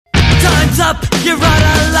Hands up, you're out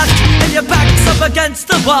of luck, and your back's up against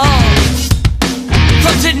the wall.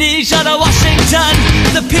 From Tunisia to Washington,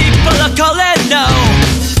 the people are calling no.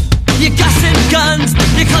 Your gas and guns,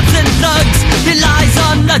 your clubs and thugs, your lies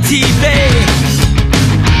on the TV.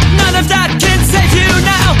 None of that can save you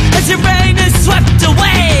now, as your reign is swept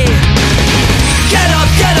away. Get up,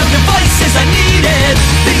 your voices are needed.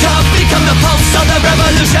 Become the pulse of the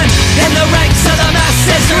revolution, in the ranks of the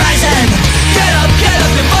masses rising. Get up,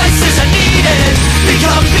 your voices are needed.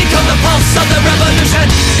 Become the pulse of the revolution,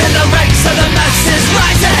 in the ranks of the masses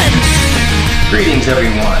rising. Greetings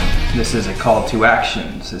everyone, this is a call to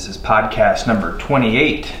actions. This is podcast number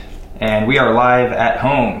 28, and we are live at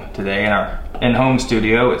home today in our in-home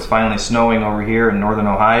studio. It's finally snowing over here in northern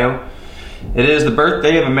Ohio. It is the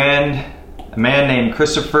birthday of a man named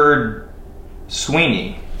Christopher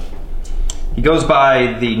Sweeney. He goes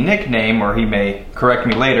by the nickname, or he may correct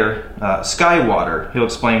me later, Skywater. He'll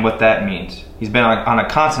explain what that means. He's been on a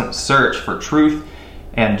constant search for truth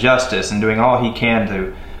and justice and doing all he can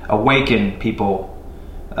to awaken people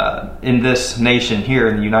in this nation here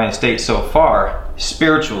in the United States so far,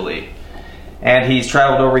 spiritually. And he's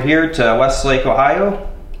traveled over here to Westlake, Ohio,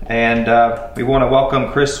 and we want to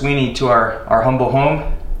welcome Chris Sweeney to our humble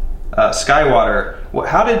home. Skywater,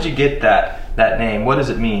 how did you get that name? What does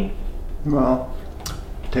it mean? Well,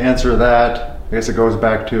 to answer that, I guess it goes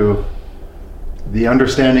back to the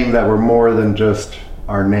understanding that we're more than just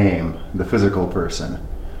our name, the physical person.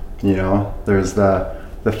 You know, there's the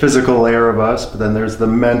physical layer of us, but then there's the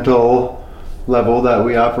mental level that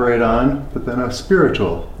we operate on, but then a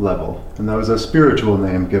spiritual level. And that was a spiritual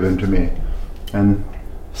name given to me. And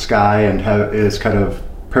sky and is kind of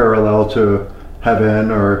parallel to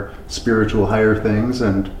heaven or spiritual higher things,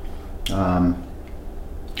 and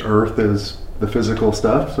earth is the physical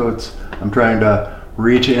stuff. So I'm trying to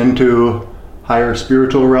reach into higher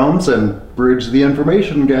spiritual realms and bridge the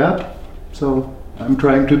information gap. So I'm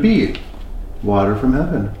trying to be water from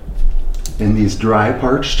heaven in these dry,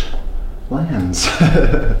 parched lands.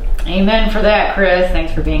 Amen for that, Chris.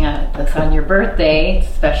 Thanks for being on your birthday. It's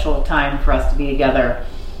a special time for us to be together,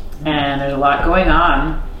 and there's a lot going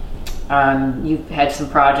on. You've had some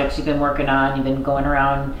projects you've been working on. You've been going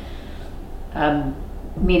around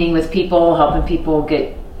meeting with people, helping people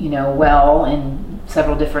get well in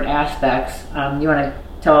several different aspects. You want to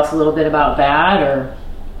tell us a little bit about that, or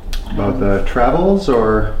about the travels,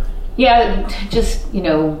 or just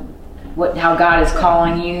how God is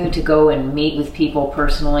calling you to go and meet with people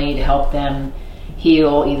personally to help them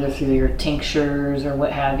heal, either through your tinctures or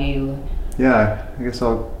what have you. Yeah, I guess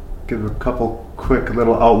I'll give a couple quick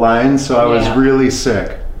little outlines. So I was really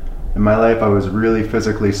sick. In my life, I was really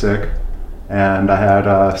physically sick. And I had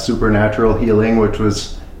a supernatural healing, which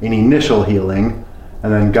was an initial healing.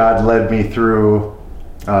 And then God led me through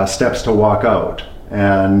steps to walk out.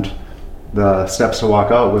 And the steps to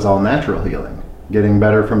walk out was all natural healing. Getting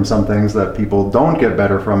better from some things that people don't get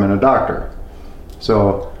better from in a doctor.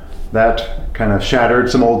 So that kind of shattered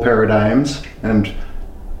some old paradigms, and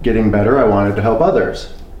getting better, I wanted to help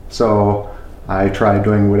others. So I tried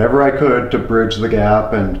doing whatever I could to bridge the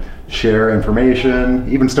gap and share information,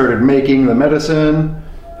 even started making the medicine.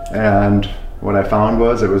 And what I found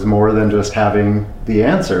was it was more than just having the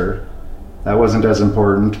answer. That wasn't as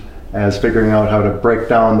important as figuring out how to break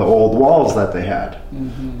down the old walls that they had.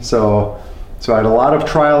 Mm-hmm. So I had a lot of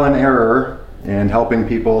trial and error in helping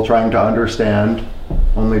people, trying to understand,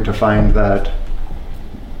 only to find that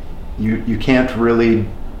you can't really,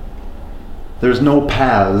 there's no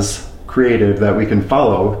paths created that we can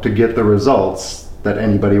follow to get the results that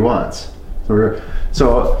anybody wants.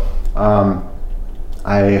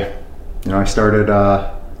 I started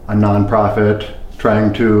a nonprofit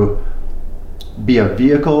trying to be a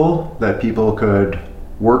vehicle that people could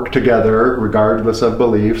work together regardless of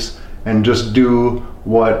beliefs and just do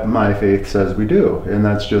what my faith says we do, and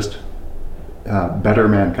that's just better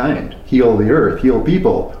mankind, heal the earth, heal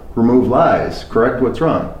people, remove lies, correct what's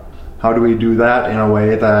wrong. How do we do that in a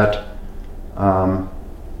way that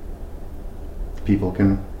people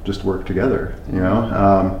can just work together,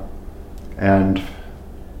 and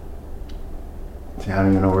I don't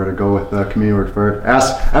even know where to go with the community work for it.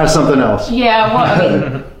 Ask something else. Yeah,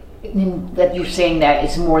 well, I mean, that you're saying that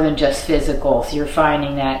it's more than just physical, so you're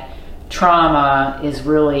finding that trauma is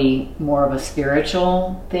really more of a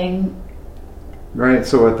spiritual thing. Right,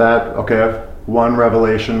 so with that, one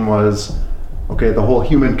revelation was, the whole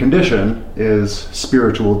human condition is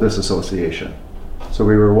spiritual disassociation. So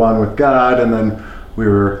we were one with God, and then we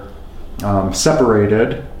were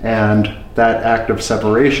separated, and that act of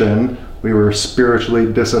separation, we were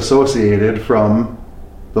spiritually disassociated from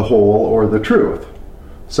the whole or the truth.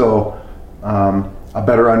 So a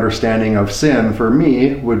better understanding of sin for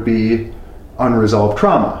me would be unresolved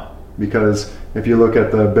trauma. Because if you look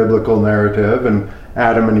at the biblical narrative and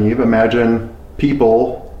Adam and Eve, imagine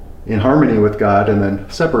people in harmony with God and then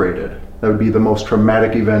separated. That would be the most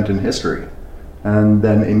traumatic event in history. And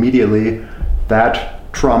then immediately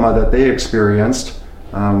that trauma that they experienced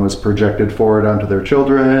was projected forward onto their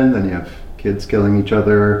children. Then you have kids killing each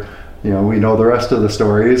other. You know, we know the rest of the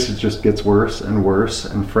stories. It just gets worse and worse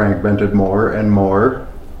and fragmented more and more.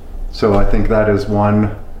 So I think that is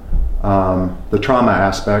one, the trauma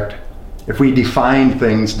aspect. If we define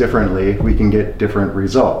things differently, we can get different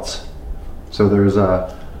results. So there's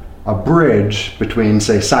a bridge between,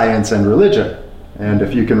 say, science and religion. And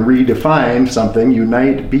if you can redefine something,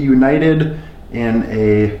 be united in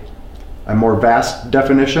a more vast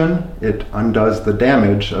definition, it undoes the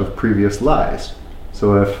damage of previous lies.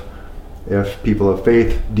 So if people of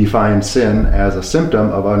faith define sin as a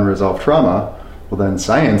symptom of unresolved trauma, well, then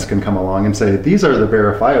science can come along and say, these are the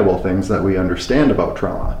verifiable things that we understand about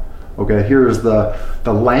trauma. Okay, here's the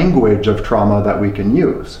language of trauma that we can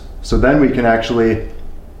use. So then we can actually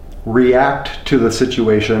react to the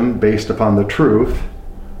situation based upon the truth,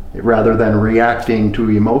 rather than reacting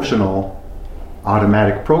to emotional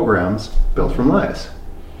automatic programs built from lies.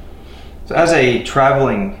 So as a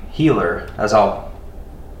traveling healer, as I'll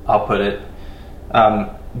put it,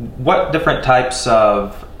 what different types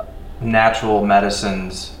of natural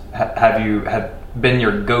medicines have been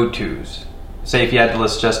your go-tos? Say if you had to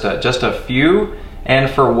list just a few, and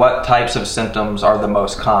for what types of symptoms are the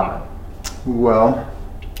most common? Well,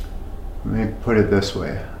 let me put it this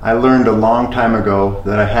way. I learned a long time ago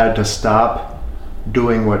that I had to stop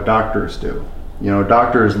doing what doctors do. You know,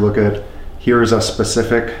 doctors look at, here's a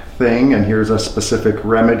specific thing and here's a specific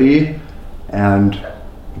remedy, and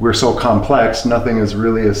we're so complex, nothing is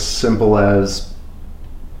really as simple as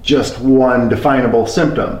just one definable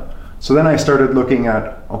symptom. So then I started looking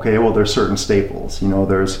at, okay, well, there's certain staples. You know,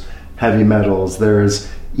 there's heavy metals, there's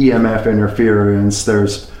EMF interference,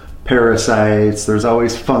 there's parasites, there's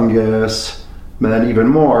always fungus, and then even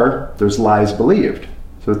more, there's lies believed.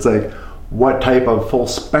 So it's like, what type of full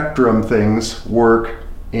spectrum things work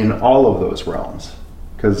in all of those realms?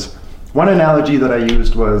 Because one analogy that I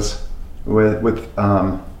used was was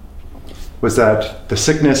that the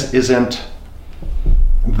sickness isn't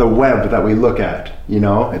the web that we look at. You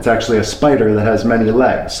know, it's actually a spider that has many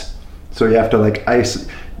legs. So you have to like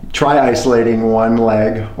try isolating one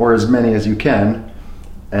leg or as many as you can,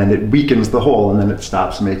 and it weakens the whole, and then it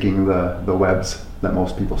stops making the webs that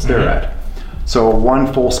most people stare at. So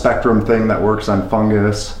one full spectrum thing that works on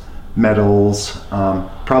fungus, metals,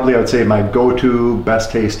 probably I would say my go-to,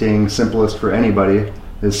 best tasting, simplest for anybody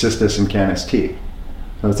is Cistus and Canis tea.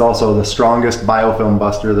 So it's also the strongest biofilm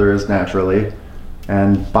buster there is naturally,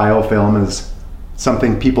 and biofilm is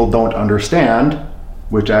something people don't understand,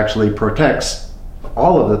 which actually protects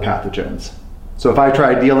all of the pathogens. So if I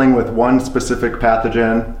try dealing with one specific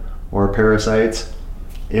pathogen or parasites,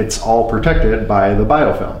 it's all protected by the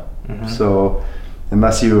biofilm. So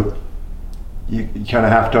unless you kind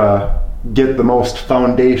of have to get the most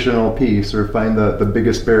foundational piece or find the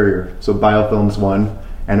biggest barrier. So biofilm's one,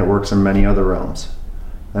 and it works in many other realms.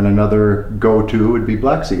 And another go-to would be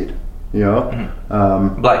black seed. You know,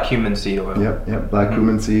 black cumin seed oil. Yep, black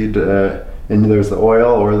cumin seed, and there's the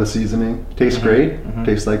oil or the seasoning. Tastes great.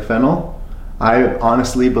 Tastes like fennel. I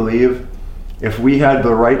honestly believe if we had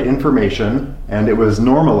the right information and it was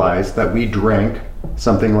normalized that we drank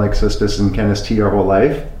something like Cistus and Canis tea our whole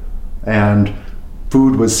life, and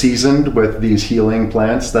food was seasoned with these healing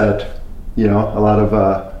plants that, you know, a lot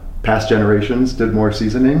of past generations did more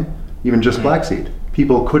seasoning, even just black seed.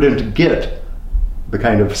 People couldn't get the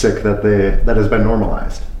kind of sick that has been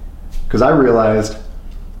normalized. Because I realized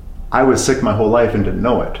I was sick my whole life and didn't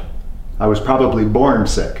know it. I was probably born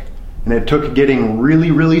sick. And it took getting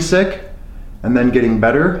really, really sick, and then getting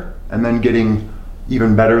better, and then getting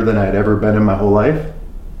even better than I'd ever been in my whole life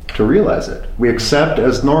to realize it. We accept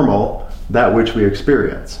as normal that which we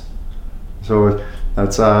experience. So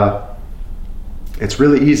that's it's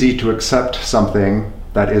really easy to accept something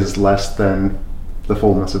that is less than the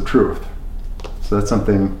fullness of truth. So that's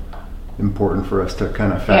something important for us to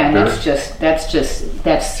kind of factor. And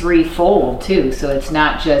that's threefold too. So it's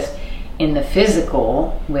not just in the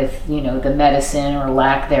physical with, you know, the medicine or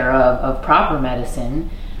lack thereof of proper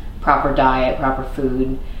medicine, proper diet, proper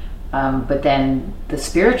food, but then the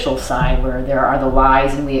spiritual side where there are the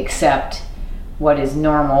lies and we accept what is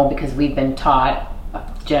normal because we've been taught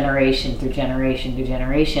generation through generation through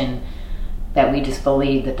generation that we just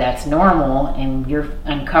believe that that's normal, and you're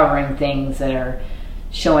uncovering things that are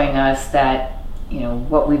showing us that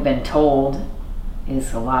what we've been told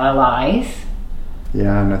is a lot of lies.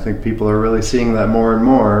 Yeah, and I think people are really seeing that more and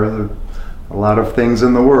more. A lot of things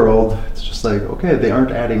in the world, it's just like, okay, they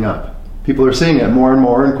aren't adding up. People are seeing it more and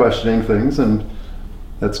more and questioning things, and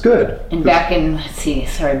that's good. And back in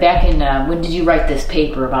when did you write this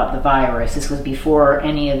paper about the virus? This was before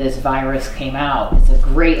any of this virus came out. It's a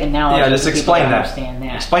great analogy. Yeah, just explain that. Understand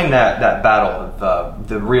that. Explain that battle of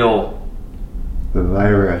the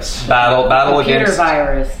virus. Battle against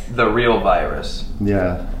virus. The real virus.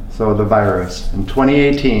 Yeah, so the virus. In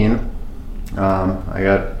 2018, I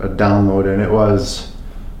got a download, and it was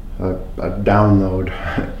a download.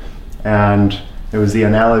 And it was the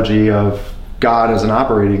analogy of God as an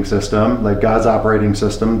operating system, like God's operating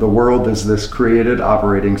system. The world is this created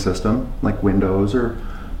operating system, like Windows or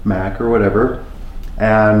Mac or whatever.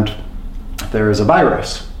 And there is a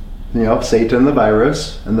virus, Satan the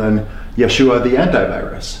virus, and then Yeshua the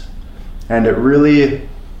antivirus. And it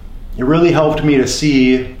really helped me to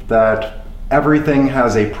see that everything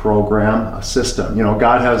has a program, a system.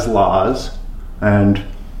 God has laws, and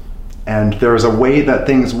there's a way that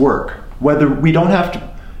things work. Whether we don't have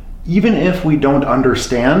to, even if we don't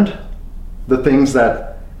understand the things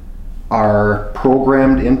that are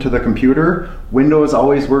programmed into the computer, Windows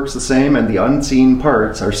always works the same, and the unseen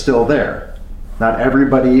parts are still there. Not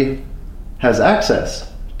everybody has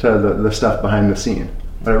access to the stuff behind the scene.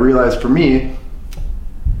 But I realized for me,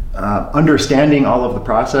 understanding all of the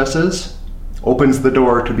processes opens the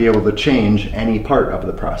door to be able to change any part of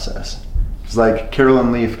the process. It's like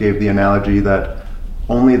Carolyn Leaf gave the analogy that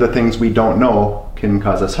only the things we don't know can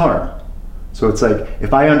cause us harm. So it's like,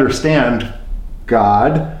 if I understand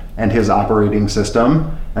God and his operating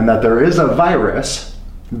system, and that there is a virus,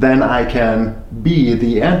 then I can be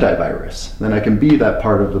the antivirus. Then I can be that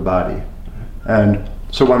part of the body. And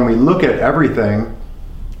so when we look at everything,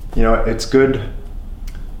 it's good.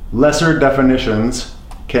 Lesser definitions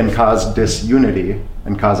can cause disunity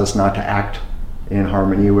and cause us not to act in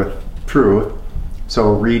harmony with truth.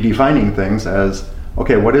 So redefining things as,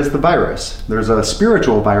 okay, what is the virus? There's a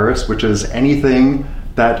spiritual virus, which is anything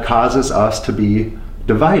that causes us to be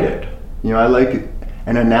divided. I like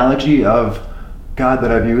an analogy of God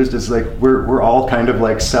that I've used is like we're all kind of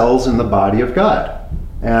like cells in the body of God.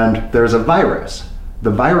 And there's a virus.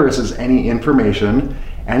 The virus is any information,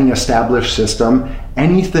 any established system,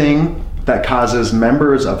 anything that causes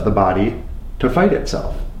members of the body to fight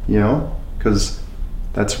itself, because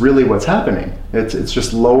that's really what's happening. It's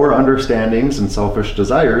just lower understandings and selfish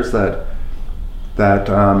desires that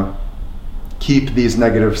keep these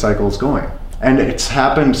negative cycles going. And it's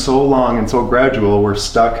happened so long and so gradual, we're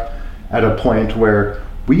stuck at a point where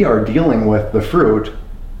we are dealing with the fruit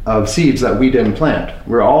of seeds that we didn't plant.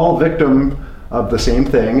 We're all victim of the same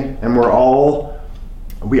thing, and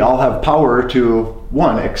we all have power to,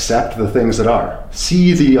 one, accept the things that are,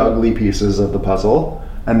 see the ugly pieces of the puzzle,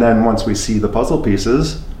 and then once we see the puzzle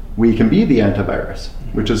pieces, we can be the antivirus,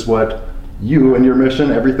 which is what you and your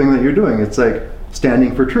mission, everything that you're doing, it's like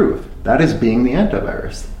standing for truth. That is being the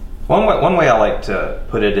antivirus. One way I like to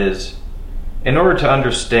put it is, in order to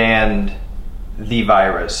understand the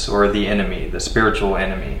virus or the enemy, the spiritual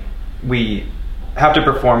enemy, we have to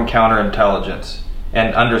perform counterintelligence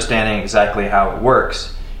and understanding exactly how it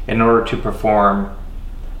works in order to perform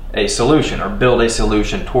a solution or build a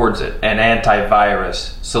solution towards it, an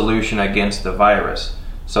antivirus solution against the virus.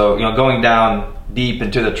 So, going down deep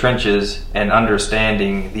into the trenches and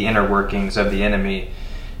understanding the inner workings of the enemy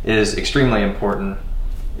is extremely important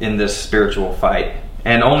in this spiritual fight.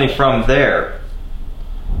 And only from there,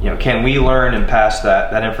 can we learn and pass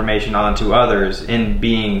that information on to others in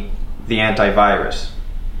being the antivirus.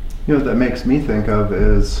 What that makes me think of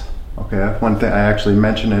is, okay, one thing, I actually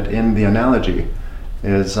mention it in the analogy,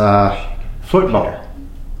 is football.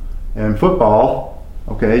 In football,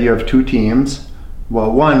 okay, you have two teams.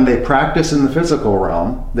 Well, one, they practice in the physical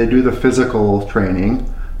realm. They do the physical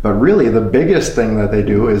training. But really, the biggest thing that they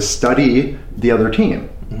do is study the other team.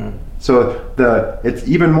 Mm-hmm. So it's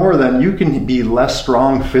even more than you can be less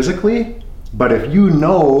strong physically, but if you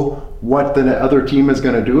know what the other team is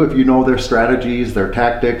going to do, if you know their strategies, their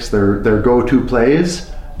tactics, their go-to plays,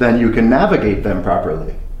 then you can navigate them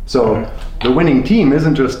properly. So the winning team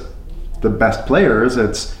isn't just the best players,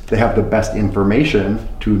 it's they have the best information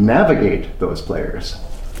to navigate those players.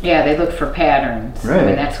 Yeah, they look for patterns. Right. I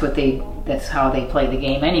mean, that's how they play the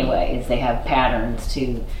game anyway, is they have patterns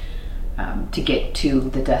to get to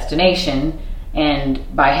the destination.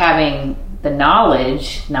 And by having the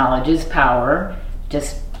knowledge is power.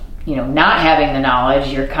 Just, not having the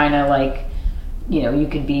knowledge, you're kind of like, you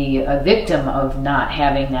could be a victim of not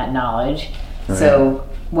having that knowledge. Right. So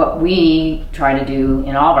what we try to do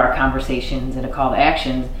in all of our conversations and a call to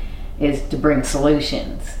actions is to bring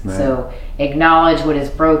solutions. Right. So acknowledge what is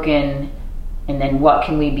broken, and then what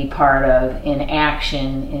can we be part of in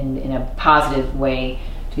action in a positive way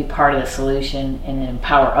to be part of the solution, and then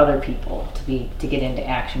empower other people to get into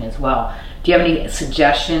action as well. Do you have any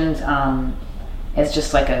suggestions as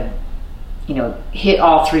just like a, hit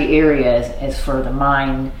all three areas as for the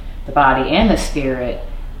mind, the body, and the spirit?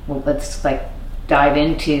 Well, let's dive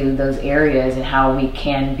into those areas and how we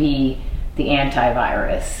can be the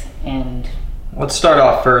antivirus. And let's start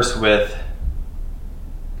off first with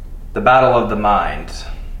the battle of the mind.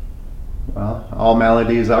 Well, all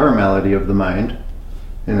maladies are a malady of the mind,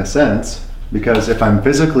 in a sense, because if I'm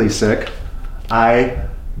physically sick, I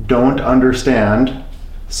don't understand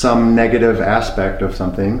some negative aspect of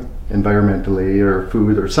something, environmentally or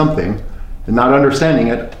food or something, and not understanding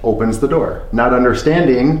it opens the door. Not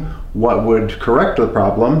understanding what would correct the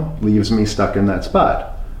problem leaves me stuck in that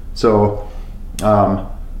spot. So,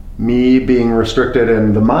 me being restricted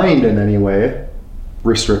in the mind in any way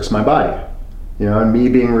restricts my body. And me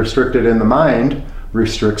being restricted in the mind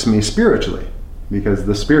restricts me spiritually, because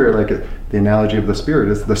the spirit, the analogy of the spirit,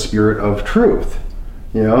 is the spirit of truth.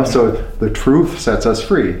 So the truth sets us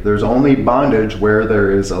free. There's only bondage where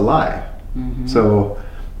there is a lie. Mm-hmm. So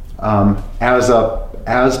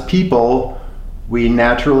as people, we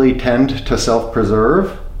naturally tend to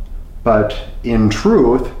self-preserve, but in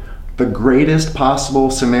truth, the greatest possible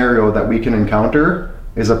scenario that we can encounter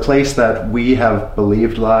is a place that we have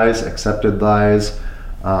believed lies, accepted lies,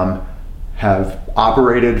 have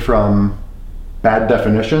operated from bad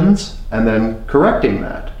definitions, and then correcting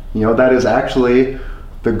that. That is actually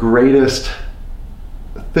the greatest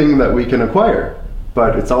thing that we can acquire.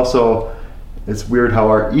 But it's weird how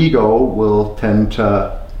our ego will tend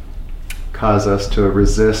to cause us to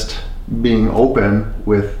resist being open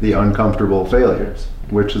with the uncomfortable failures,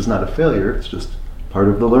 which is not a failure, it's just part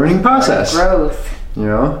of the learning process. Growth.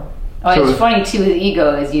 It's funny too with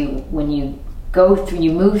ego is when you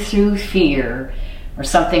move through fear or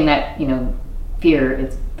something that, fear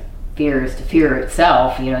is to fear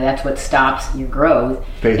itself, that's what stops your growth.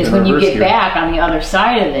 Is when you get back on the other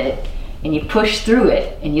side of it and you push through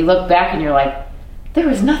it and you look back and you're like, there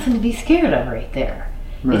was nothing to be scared of right there.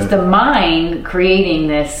 Right. It's the mind creating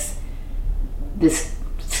this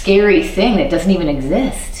scary thing that doesn't even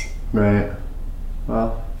exist. Right.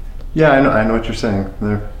 Well, yeah, I know what you're saying.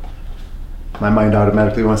 My mind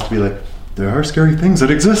automatically wants to be like, there are scary things that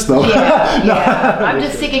exist, though. Yeah. I'm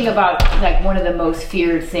just thinking about one of the most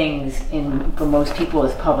feared things for most people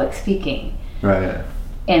is public speaking. Right.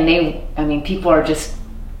 And people are just,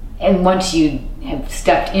 and once you have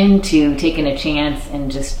stepped into taking a chance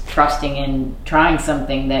and just trusting in trying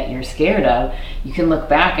something that you're scared of, you can look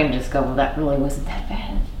back and just go, well, that really wasn't that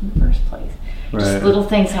bad in the first place. Right. Just little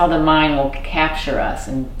things, how the mind will capture us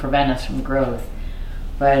and prevent us from growth.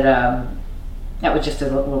 But that was just a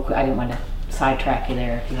little, I didn't want to sidetrack you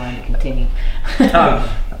there if you wanted to continue.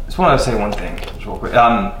 Just want to say one thing real quick.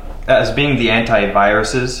 As being the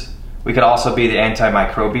antiviruses, we could also be the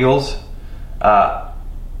antimicrobials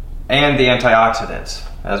and the antioxidants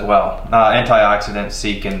as well. Antioxidants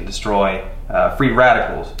seek and destroy free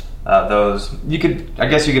radicals. I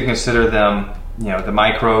guess you could consider them, the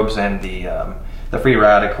microbes and the free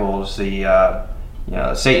radicals,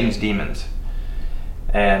 Satan's demons,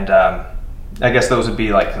 and I guess those would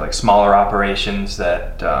be like smaller operations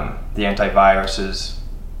that the antiviruses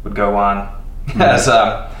would go on. Mm-hmm.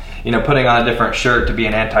 As putting on a different shirt to be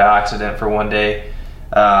an antioxidant for one day,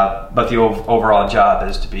 but the overall job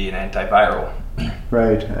is to be an antiviral.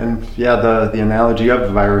 Right, and the analogy of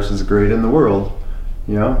the virus is great in the world,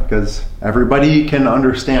 because everybody can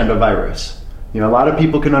understand a virus. A lot of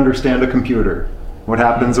people can understand a computer. What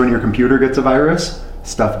happens when your computer gets a virus?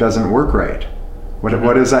 Stuff doesn't work right.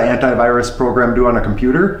 What does an antivirus program do on a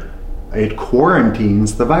computer? It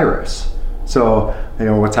quarantines the virus. So,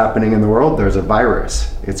 what's happening in the world? There's a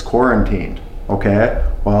virus. It's quarantined. Okay?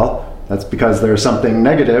 Well, that's because there's something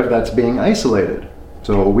negative that's being isolated.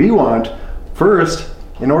 So we want, first,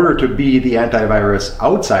 in order to be the antivirus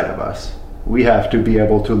outside of us, we have to be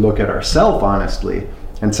able to look at ourselves honestly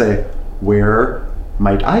and say, where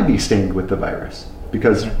might I be stained with the virus?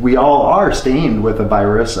 Because we all are stained with a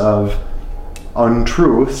virus of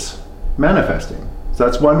untruths manifesting. So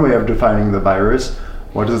that's one way of defining the virus.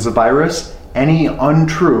 What is a virus? Any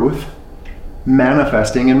untruth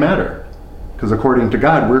manifesting in matter. Because according to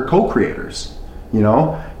God, we're co-creators,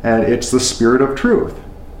 and it's the spirit of truth.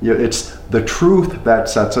 It's the truth that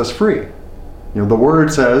sets us free. The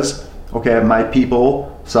word says, okay, my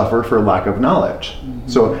people suffer for lack of knowledge. Mm-hmm.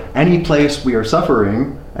 So any place we are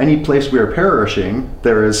suffering, any place we are perishing,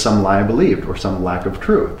 there is some lie believed or some lack of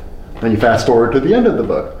truth. Then you fast forward to the end of the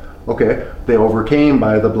book. Okay, they overcame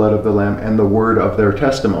by the blood of the Lamb and the word of their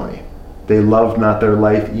testimony. They loved not their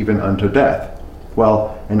life even unto death.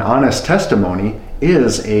 Well, an honest testimony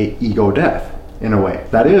is a ego death in a way.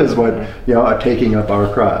 That is what, a taking up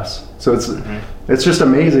our cross. So it's just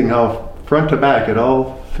amazing how front to back it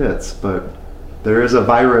all fits. But there is a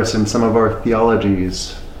virus in some of our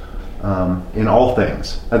theologies, in all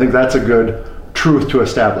things. I think that's a good truth to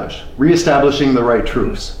establish. Reestablishing the right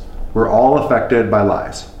truths. We're all affected by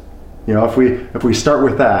lies. If we start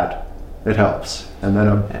with that, it helps. And then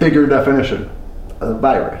a bigger definition of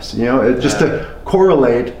virus. Just to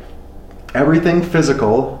correlate, everything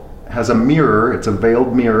physical has a mirror, it's a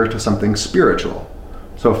veiled mirror to something spiritual.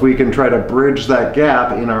 So if we can try to bridge that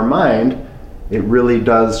gap in our mind, it really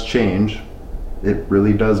does change. It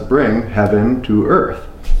really does bring heaven to earth.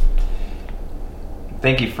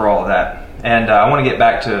 Thank you for all of that. And I want to get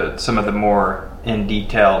back to some of the more in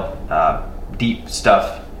detail, deep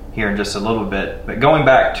stuff here in just a little bit. But going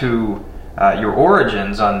back to your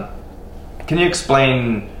origins, can you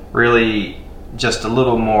explain really just a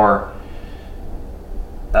little more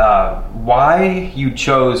why you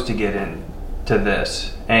chose to get into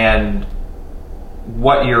this and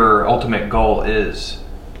what your ultimate goal is?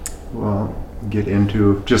 Well, get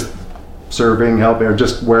into just serving, helping, or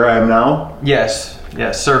just where I am now? Yes,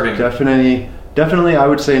 serving. Definitely I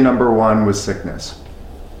would say number one was sickness.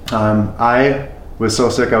 I was so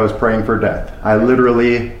sick I was praying for death. I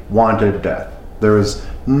literally wanted death. There was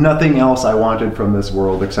nothing else I wanted from this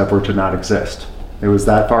world except for to not exist. It was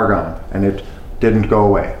that far gone, and it didn't go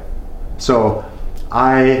away. So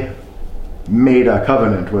I made a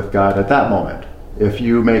covenant with God at that moment. If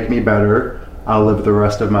you make me better, I'll live the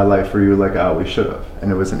rest of my life for you like I always should have.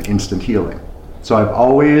 And it was an instant healing. So I've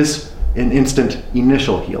always, an instant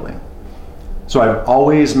initial healing. So I've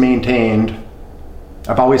always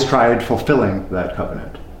tried fulfilling that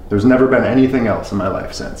covenant. There's never been anything else in my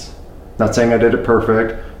life since. Not saying I did it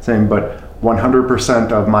perfect, but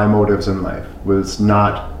 100% of my motives in life was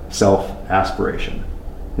not self-aspiration,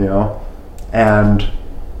 And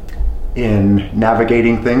in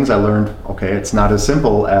navigating things, I learned, okay, it's not as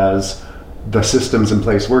simple as the systems in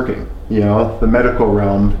place working. The medical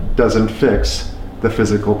realm doesn't fix the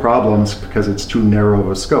physical problems because it's too narrow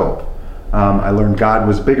of a scope. I learned God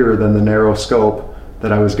was bigger than the narrow scope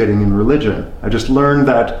that I was getting in religion. I just learned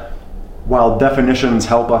that while definitions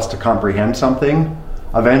help us to comprehend something,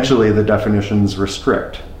 eventually the definitions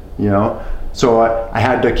restrict, So I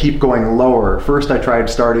had to keep going lower. First I tried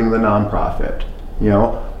starting the nonprofit,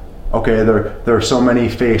 Okay, there are so many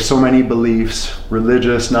faiths, so many beliefs,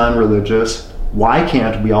 religious, non-religious. Why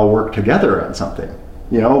can't we all work together on something?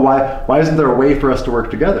 Why isn't there a way for us to work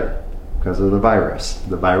together? Because of the virus.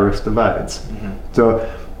 The virus divides. So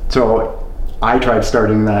I tried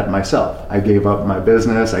starting that myself. I gave up my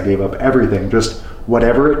business. I gave up everything, just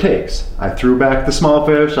whatever it takes. I threw back the small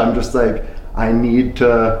fish. I'm just like, I need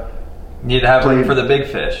to have room for the big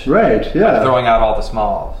fish. Right, yeah. Like throwing out all the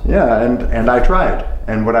smalls. Yeah, and I tried.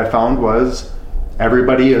 And what I found was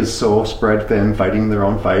everybody is so spread thin, fighting their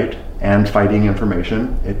own fight and fighting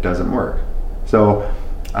information, it doesn't work. So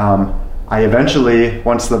I eventually,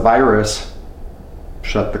 once the virus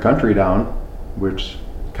shut the country down, which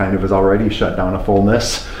kind of has already shut down a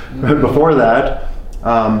fullness, before that,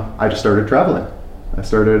 I just started traveling. I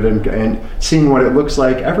started and seeing what it looks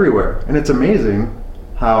like everywhere. And it's amazing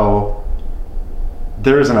how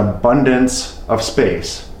there's an abundance of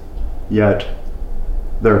space, yet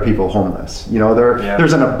there are people homeless.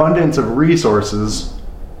 There's an abundance of resources,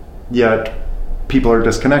 yet people are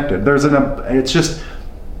disconnected. There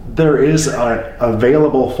is an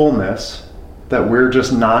available fullness that we're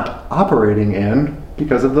just not operating in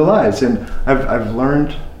because of the lies. And I've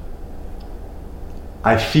learned,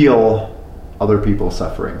 I feel other people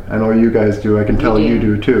suffering. I know you guys do. I can tell you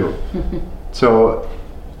do too. So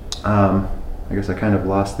I guess I kind of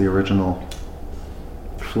lost the original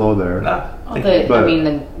flow there.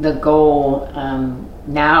 The goal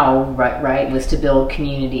now, right, was to build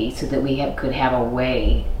community so that we could have a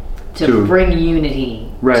way to bring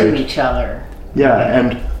unity to each other. Yeah,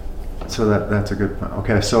 and so that's a good point.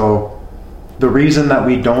 Okay, so the reason that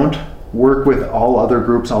we don't work with all other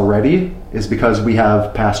groups already is because we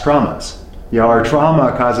have past traumas. Our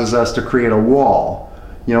trauma causes us to create a wall,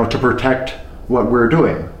 to protect what we're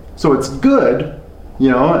doing. So it's good,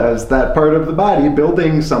 as that part of the body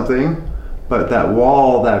building something, but that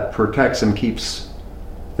wall that protects and keeps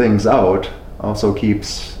things out also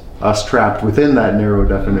keeps us trapped within that narrow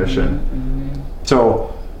definition.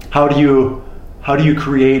 So how do you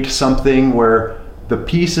create something where the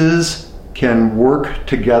pieces can work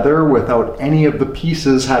together without any of the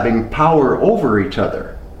pieces having power over each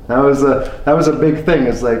other. That was a big thing.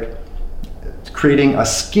 It's like creating a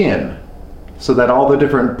skin so that all the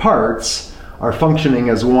different parts are functioning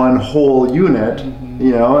as one whole unit,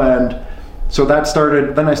 and so that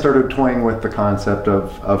started, then I started toying with the concept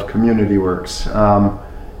of community works,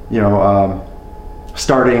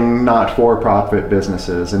 starting not-for-profit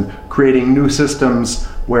businesses and creating new systems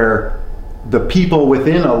where the people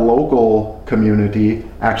within a local community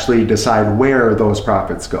actually decide where those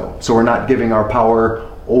profits go. So we're not giving our power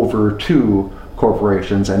over to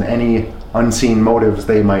corporations and any unseen motives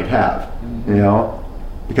they might have,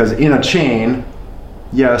 because in a chain,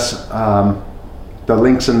 yes, the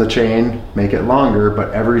links in the chain make it longer,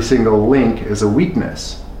 but every single link is a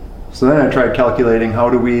weakness. So then I tried calculating, how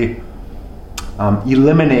do we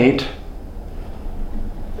eliminate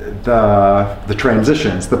the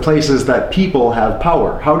transitions, the places that people have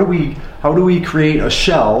power? How do we create a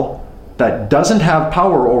shell that doesn't have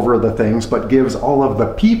power over the things but gives all of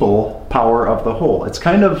the people power of the whole? It's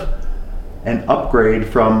kind of an upgrade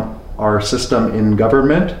from our system in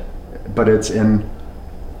government, but it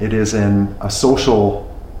is in a social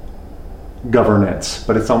governance,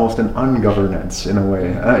 but it's almost an ungovernance in a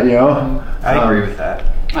way. I agree with that.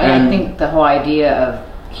 I think the whole idea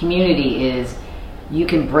of community is you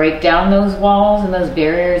can break down those walls and those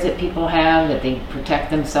barriers that people have, that they protect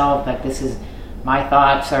themselves, like this is my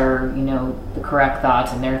thoughts are, the correct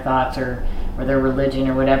thoughts, and their thoughts or their religion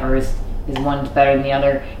or whatever is one's better than the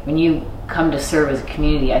other. When you come to serve as a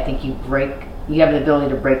community, I think you have the ability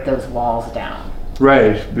to break those walls down.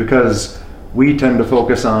 Right, because we tend to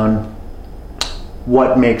focus on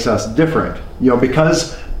what makes us different.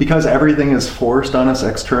 Because everything is forced on us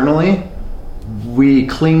externally, we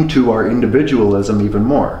cling to our individualism even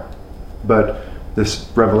more. But this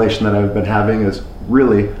revelation that I've been having is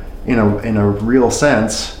really, in a real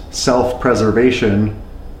sense, self-preservation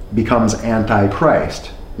becomes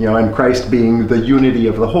anti-Christ, and Christ being the unity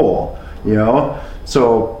of the whole,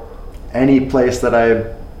 So any place that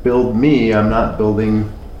I build me, I'm not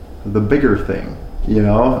building the bigger thing,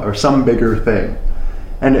 or some bigger thing.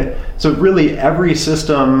 And so really every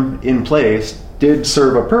system in place did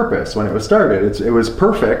serve a purpose when it was started. It was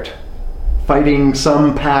perfect, fighting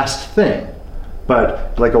some past thing.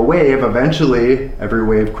 But like a wave, eventually every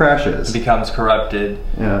wave crashes. It becomes corrupted,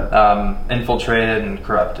 infiltrated and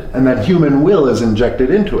corrupted. And that human will is injected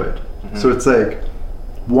into it. So it's like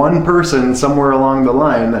one person somewhere along the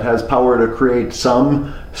line that has power to create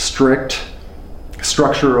some strict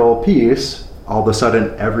structural piece, all of a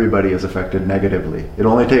sudden everybody is affected negatively. It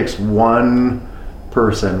only takes one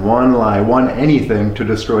person, one lie, one anything to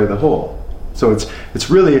destroy the whole. So it's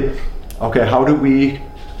really, okay, how do we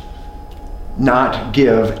not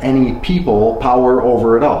give any people power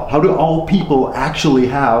over it all? How do all people actually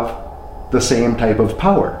have the same type of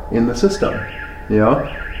power in the system?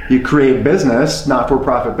 You create business,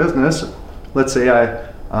 not-for-profit business. Let's say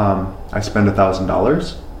I spend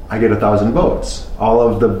 $1,000, I get 1,000 votes. All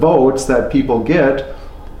of the votes that people get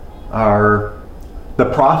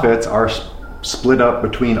the profits are split up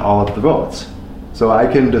between all of the votes. So I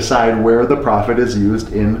can decide where the profit is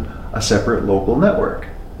used in a separate local network,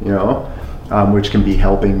 which can be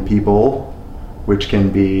helping people, which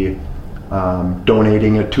can be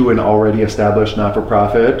donating it to an already established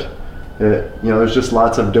not-for-profit. There's just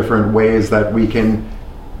lots of different ways that we can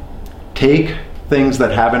take things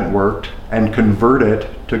that haven't worked and convert it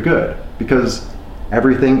to good, because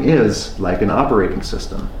everything is like an operating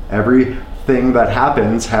system. Everything that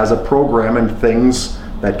happens has a program and things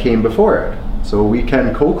that came before it. So we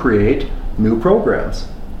can co-create new programs.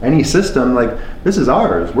 Any system, like, this is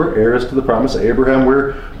ours. We're heirs to the promise of Abraham.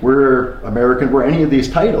 We're American. We're any of these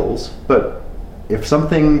titles. But if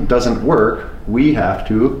something doesn't work, we have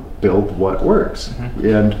to build what works.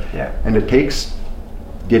 And it takes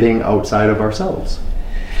getting outside of ourselves.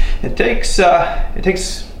 It takes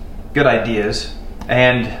good ideas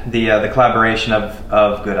and the collaboration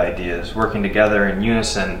of good ideas, working together in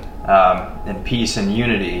unison, in peace and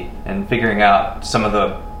unity, and figuring out some of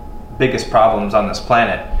the biggest problems on this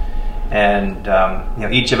planet. And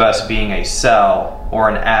each of us being a cell or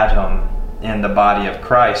an atom in the body of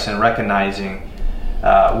Christ, and recognizing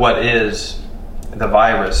what is the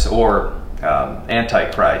virus or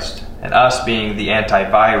Antichrist, and us being the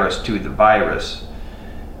antivirus to the virus.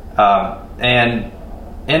 And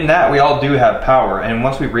in that, we all do have power. And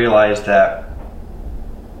once we realize that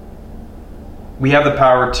we have the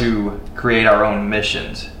power to create our own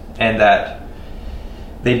missions, and that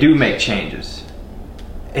they do make changes,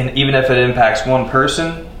 and even if it impacts one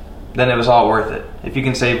person, then it was all worth it. If you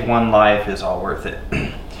can save one life, it's all worth it.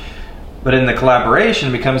 But in the collaboration,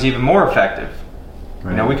 it becomes even more effective.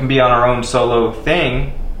 Right. You know, we can be on our own solo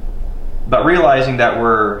thing, but realizing that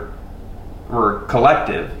we're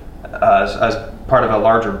collective as part of a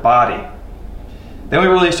larger body, then we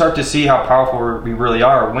really start to see how powerful we really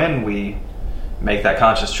are when we make that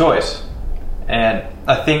conscious choice. And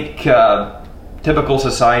I think typical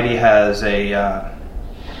society has a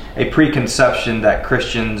preconception that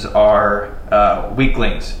Christians are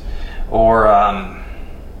weaklings,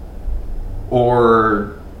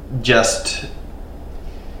 or just,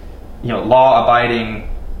 you know, law-abiding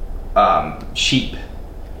sheep.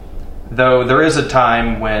 Though there is a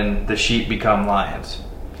time when the sheep become lions,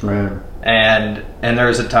 Right. and there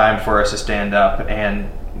is a time for us to stand up, and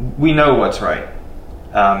we know what's right.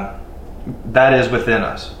 That is within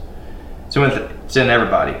us. It's in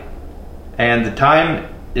everybody, and the time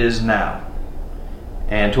is now.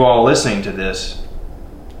 And to all listening to this,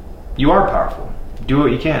 you are powerful. Do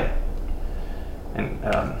what you can. And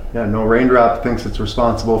Yeah, no raindrop thinks it's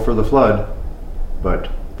responsible for the flood, but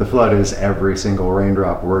the flood is every single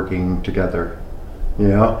raindrop working together. You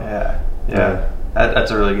know? yeah.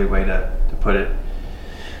 That's a really good way to put it.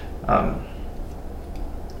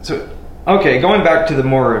 So, okay, going back to the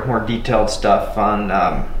more detailed stuff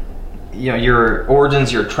on you know, your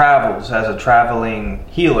origins, your travels as a traveling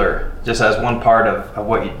healer, just as one part of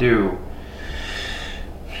what you do.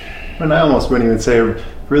 And I almost wouldn't even say,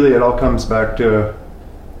 really it all comes back to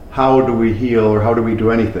how do we heal or how do we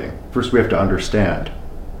do anything? First we have to understand.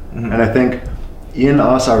 Mm-hmm. And I think in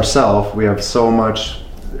us ourselves, we have so much,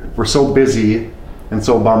 we're so busy and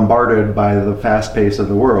so bombarded by the fast pace of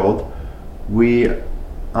the world. We,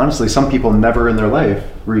 honestly, some people never in their life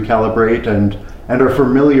recalibrate and are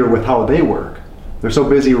familiar with how they work. They're so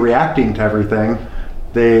busy reacting to everything,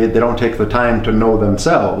 they don't take the time to know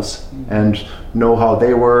themselves and know how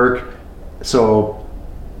they work. So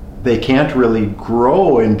they can't really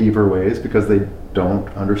grow in deeper ways because they don't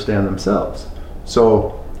understand themselves.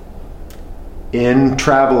 So in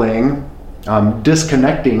traveling,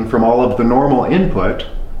 disconnecting from all of the normal input,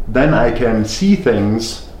 then I can see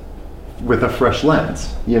things with a fresh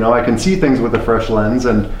lens. You know, I can see things with a fresh lens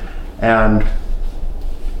and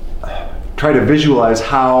try to visualize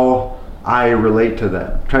how I relate to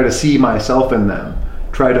them. Try to see myself in them.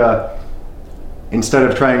 Try to, instead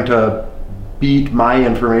of trying to beat my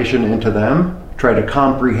information into them, try to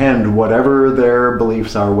comprehend whatever their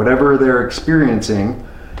beliefs are, whatever they're experiencing,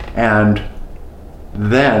 and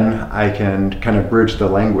then I can kind of bridge the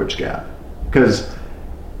language gap. Because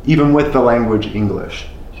even with the language English,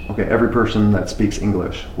 okay, every person that speaks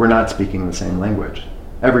English, we're not speaking the same language.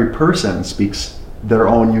 Every person speaks their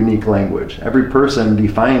own unique language. Every person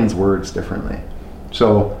defines words differently.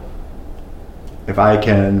 So if I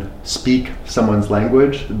can speak someone's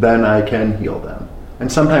language, then I can heal them.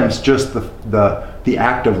 And sometimes just the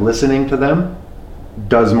act of listening to them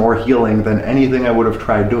does more healing than anything I would have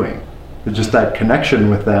tried doing. It's just that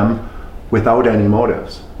connection with them without any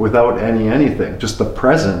motives, without anything. Just the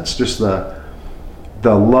presence, just the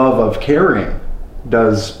love of caring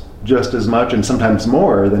does just as much and sometimes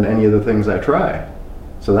more than any of the things I try.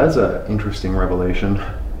 So that's an interesting revelation.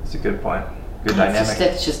 It's a good point. Good dynamic.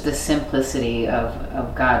 It's just the simplicity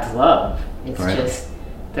of God's love. It's Right. just,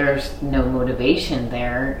 there's no motivation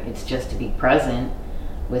there. It's just to be present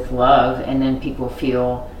with love, and then people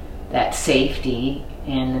feel that safety,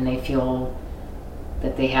 and then they feel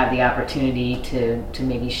that they have the opportunity to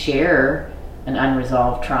maybe share an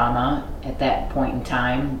unresolved trauma at that point in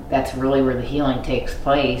time. That's really where the healing takes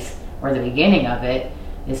place, or the beginning of it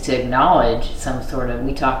is to acknowledge some sort of,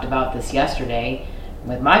 we talked about this yesterday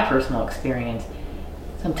with my personal experience,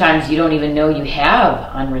 sometimes you don't even know you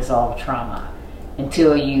have unresolved trauma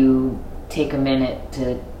until you take a minute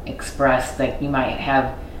to express that you might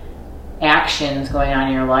have actions going on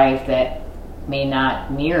in your life that may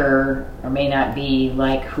not mirror or may not be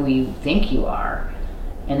like who you think you are.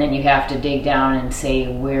 And then you have to dig down and say,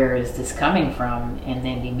 where is this coming from? And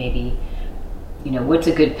then maybe, you know, what's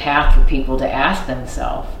a good path for people to ask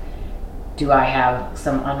themselves? Do I have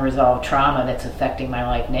some unresolved trauma that's affecting my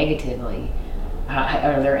life negatively?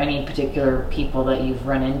 Are there any particular people that you've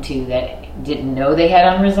run into that didn't know they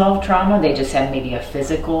had unresolved trauma? They just had maybe a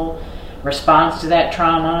physical response to that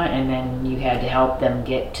trauma, and then you had to help them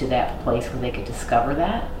get to that place where they could discover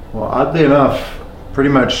that? Well, oddly enough, pretty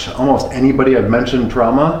much almost anybody I've mentioned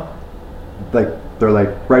trauma, like they're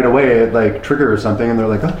like right away it like triggers something, and they're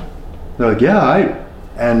like, oh. They're like, yeah,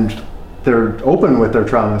 and they're open with their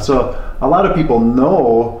trauma. So a lot of people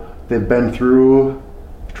know they've been through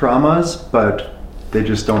traumas, but they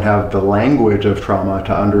just don't have the language of trauma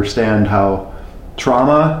to understand how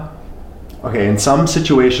trauma, okay, in some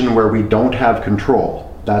situation where we don't have control,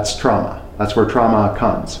 that's trauma. That's where trauma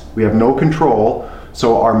comes. We have no control,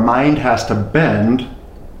 so our mind has to bend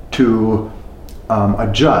to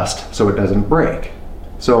adjust so it doesn't break.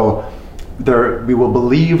 So we will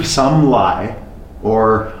believe some lie,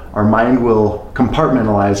 or our mind will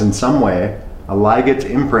compartmentalize in some way. A lie gets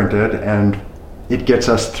imprinted and it gets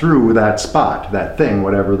us through that spot, that thing,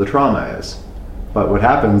 whatever the trauma is. But what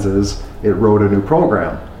happens is it wrote a new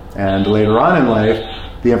program. And later on in life,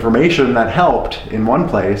 the information that helped in one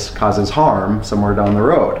place causes harm somewhere down the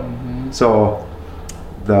road. Mm-hmm. So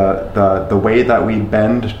the way that we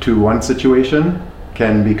bend to one situation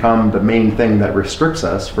can become the main thing that restricts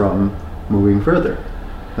us from moving further.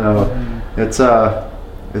 So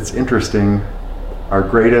it's interesting. Our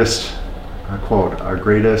greatest, quote, our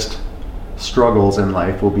greatest struggles in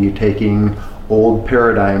life will be taking old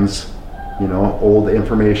paradigms, old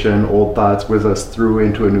information, old thoughts with us through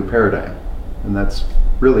into a new paradigm. And that's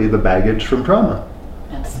really the baggage from trauma.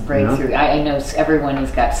 That's the breakthrough. I know everyone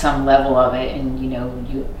has got some level of it, and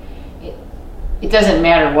it doesn't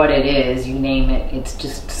matter what it is, you name it, it's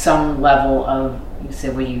just some level of, you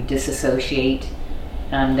said, where you disassociate.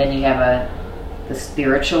 Then you have the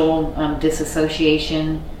spiritual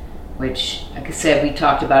disassociation, which, like I said, we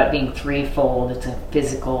talked about it being threefold. It's a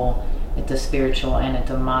physical, it's a spiritual, and it's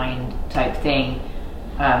a mind type thing.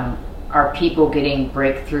 Are people getting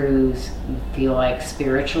breakthroughs, you feel like,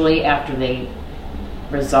 spiritually after they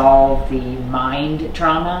resolve the mind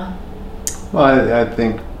trauma? Well, I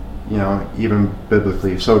think, even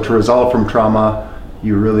biblically. So to resolve from trauma,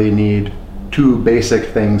 you really need two basic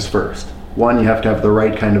things first. One, you have to have the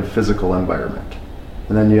right kind of physical environment.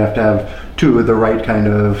 And then you have to have, two, the right kind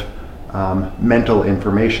of mental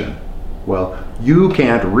information. Well, you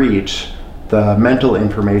can't reach the mental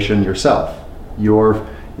information yourself. You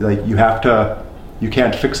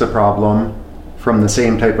can't fix a problem from the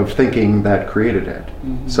same type of thinking that created it.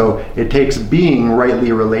 Mm-hmm. So it takes being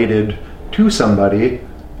rightly related to somebody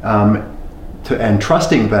and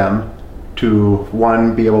trusting them to,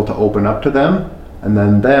 one, be able to open up to them, and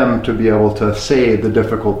then them to be able to say the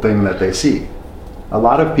difficult thing that they see. A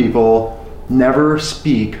lot of people never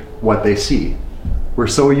speak what they see. We're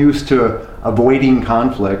so used to avoiding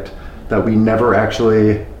conflict that we never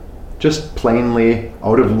actually just plainly,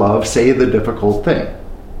 out of love, say the difficult thing.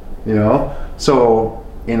 So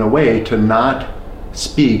in a way, to not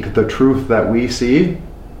speak the truth that we see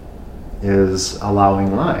is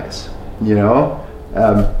allowing lies.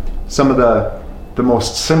 Some of the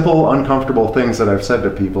most simple, uncomfortable things that I've said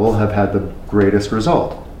to people have had the greatest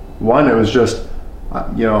result. One, it was just,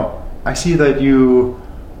 I see that you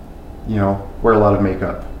wear a lot of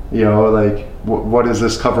makeup. What is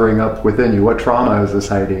this covering up within you? What trauma is this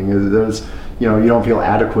hiding? Is you don't feel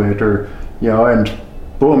adequate, or and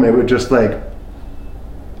boom, it would just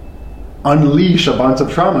unleash a bunch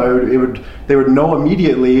of trauma. They would know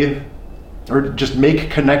immediately, or just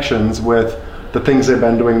make connections with the things they've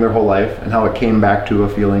been doing their whole life and how it came back to a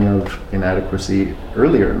feeling of inadequacy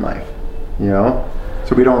earlier in life.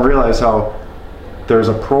 So we don't realize how there's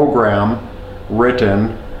a program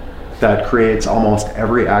written that creates almost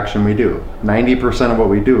every action we do. 90% of what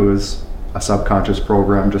we do is a subconscious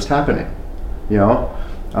program just happening.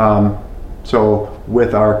 So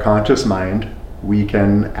with our conscious mind, we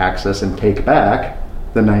can access and take back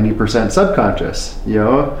the 90% subconscious.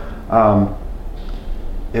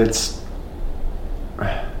 It's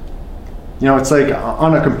like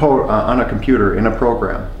on a computer in a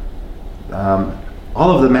program. All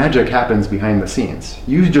of the magic happens behind the scenes.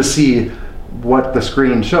 You just see what the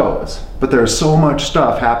screen shows, but there's so much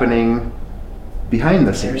stuff happening behind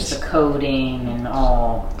the scenes. There's the coding and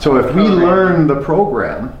all. So if we learn the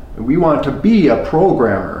program, we want to be a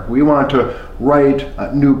programmer. We want to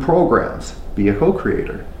write new programs, be a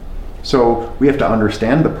co-creator. So we have to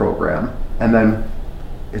understand the program, and then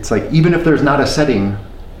it's like, even if there's not a setting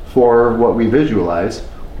for what we visualize,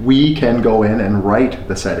 we can go in and write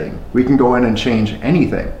the setting. We can go in and change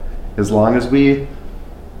anything, as long as we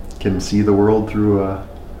can see the world through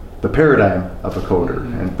the paradigm of a coder,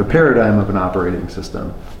 and the paradigm of an operating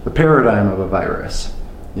system, the paradigm of a virus.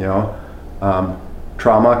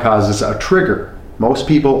 Trauma causes a trigger. Most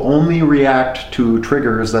people only react to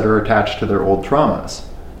triggers that are attached to their old traumas.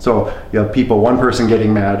 So you have people, one person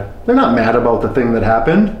getting mad, they're not mad about the thing that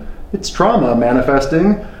happened. It's trauma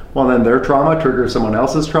manifesting. Well, then their trauma triggers someone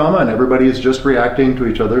else's trauma, and everybody is just reacting to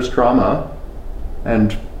each other's trauma.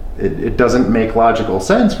 And it doesn't make logical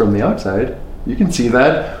sense from the outside. You can see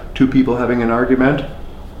that. Two people having an argument.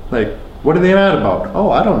 What are they mad about? Oh,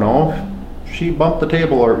 I don't know. she bumped the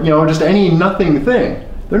table, or just any nothing thing.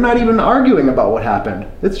 They're not even arguing about what happened.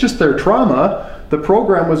 It's just their trauma. The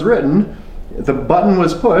program was written, the button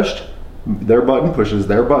was pushed, their button pushes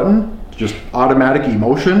their button, just automatic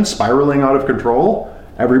emotion spiraling out of control.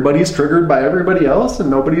 Everybody's triggered by everybody else, and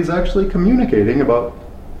nobody's actually communicating about.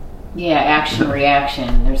 Yeah, action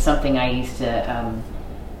reaction. There's something I used to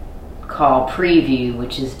call preview,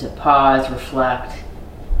 which is to pause, reflect,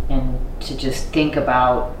 and to just think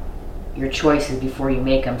about your choices before you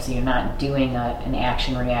make them, so you're not doing an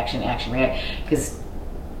action reaction, because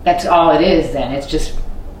that's all it is then. It's just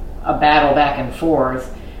a battle back and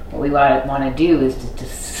forth. What we want to do is to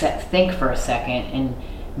think for a second and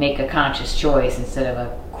make a conscious choice instead of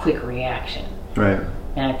a quick reaction. Right.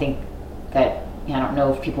 And I think that, I don't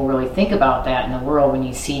know if people really think about that in the world. When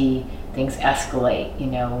you see things escalate,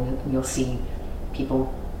 you'll see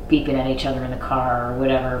people beeping at each other in the car or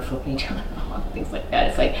whatever, flipping each other off, things like that.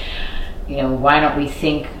 It's like, why don't we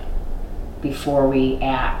think before we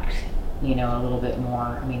act, a little bit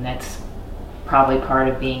more? I mean, that's probably part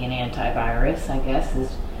of being an antivirus, I guess,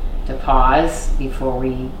 is to pause before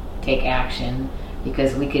we take action,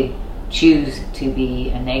 because we could choose to be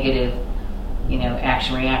a negative,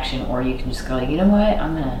 action reaction, or you can just go, you know what,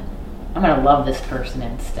 I'm gonna love this person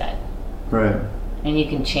instead. Right. And you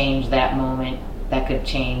can change that moment. That could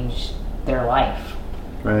change their life.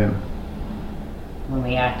 Right. When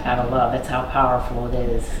we act out of love, that's how powerful it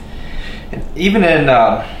is. Even in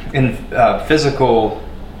physical,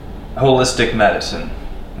 holistic medicine,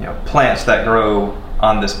 plants that grow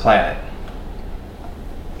on this planet.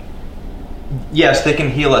 Yes, they can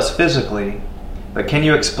heal us physically, but can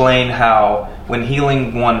you explain how, when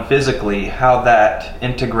healing one physically, how that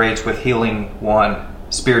integrates with healing one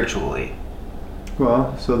spiritually?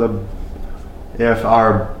 Well, so there's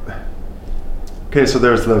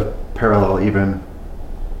the parallel even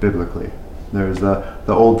biblically. There's the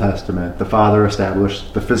Old Testament. The Father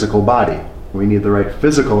established the physical body. We need the right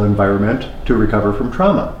physical environment to recover from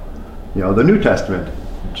trauma. The New Testament,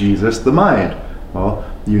 Jesus, the mind. Well,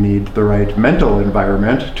 you need the right mental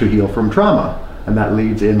environment to heal from trauma. And that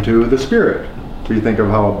leads into the spirit. So you think of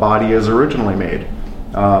how a body is originally made.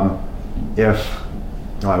 I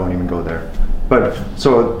won't even go there. But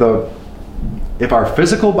if our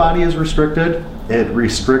physical body is restricted, it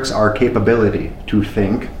restricts our capability to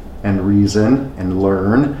think and reason and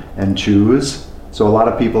learn and choose. So a lot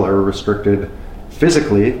of people are restricted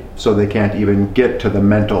physically, so they can't even get to the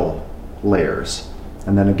mental layers.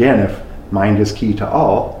 And then again, if mind is key to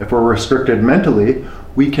all, if we're restricted mentally,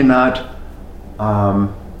 we cannot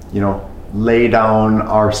lay down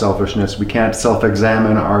our selfishness. We can't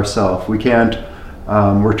self-examine ourselves. We can't,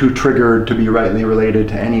 we're too triggered to be rightly related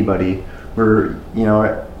to anybody.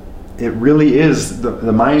 It really is,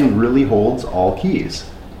 the mind really holds all keys.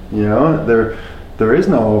 There is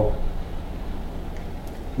no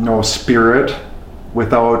spirit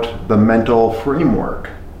without the mental framework.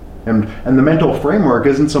 And the mental framework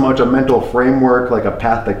isn't so much a mental framework like a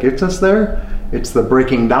path that gets us there. It's the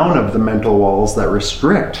breaking down of the mental walls that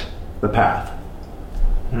restrict the path.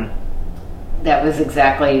 That was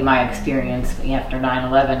exactly my experience after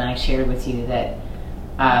 9/11. I shared with you that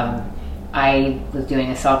I was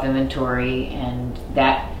doing a self-inventory, and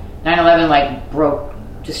that 9/11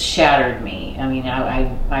 just shattered me. I mean,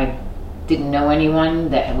 I didn't know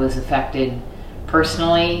anyone that was affected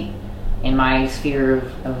personally in my sphere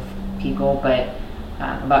of people, but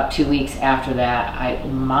about 2 weeks after that,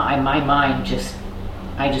 my mind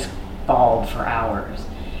I just bawled for hours,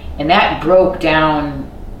 and that broke down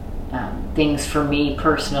things for me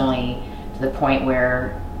personally to the point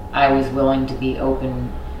where I was willing to be open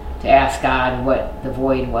to ask God what the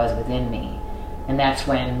void was within me, and that's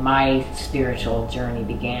when my spiritual journey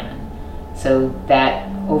began. So that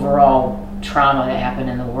overall trauma that happened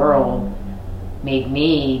in the world made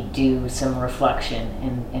me do some reflection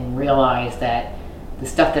and realize that the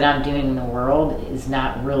stuff that I'm doing in the world is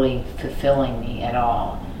not really fulfilling me at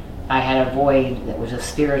all. I had a void that was a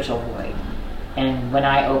spiritual void. And when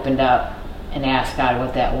I opened up and asked God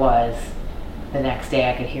what that was, the next day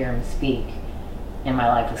I could hear him speak, and my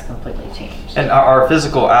life was completely changed. And our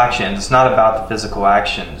physical actions, it's not about the physical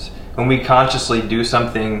actions. When we consciously do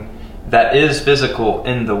something that is physical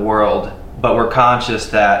in the world, but we're conscious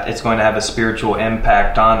that it's going to have a spiritual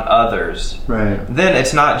impact on others, right, then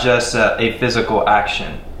it's not just a physical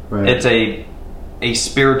action. Right. It's a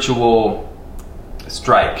spiritual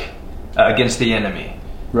strike against the enemy.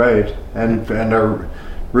 Right, and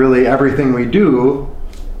really everything we do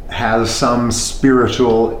has some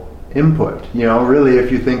spiritual input. Really,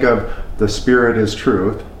 if you think of the spirit as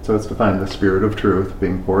truth, so it's defined, the spirit of truth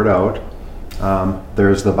being poured out,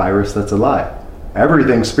 there's the virus that's a lie.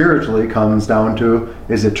 Everything spiritually comes down to,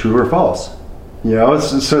 is it true or false? You know,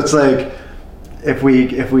 so it's like, if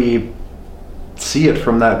we see it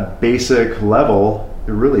from that basic level,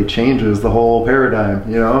 it really changes the whole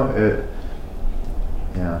paradigm, you know?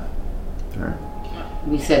 Yeah. Sure.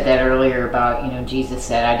 We said that earlier about, you know, Jesus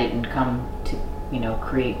said, I didn't come to, you know,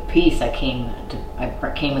 create peace. I came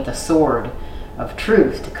with a sword of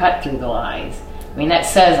truth to cut through the lies. I mean, that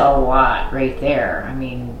says a lot right there. I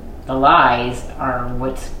mean, the lies are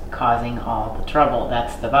what's causing all the trouble.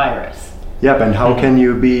 That's the virus. Yep, and how can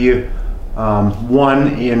you be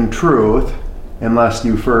one in truth unless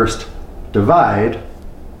you first divide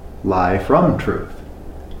lie from truth?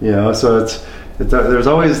 You know, so there's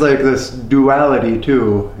always like this duality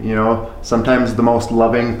too. You know, sometimes the most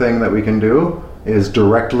loving thing that we can do is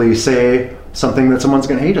directly say something that someone's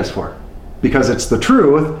going to hate us for, because it's the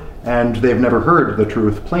truth and they've never heard the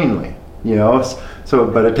truth plainly. You know, so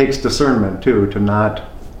but it takes discernment too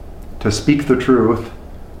to speak the truth,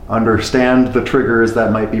 understand the triggers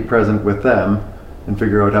that might be present with them, and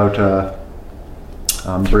figure out how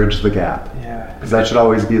to bridge the gap. Yeah. Because that should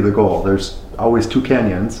always be the goal. There's always two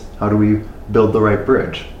canyons. How do we build the right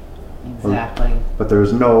bridge? Exactly. But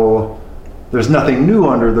there's nothing new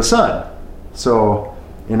under the sun. So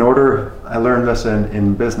I learned this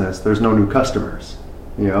in business, there's no new customers.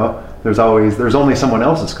 You know, there's only someone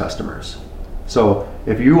else's customers. So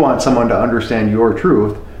if you want someone to understand your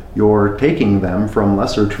truth, you're taking them from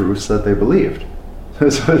lesser truths that they believed.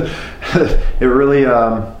 So it really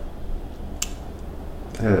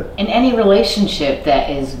in any relationship that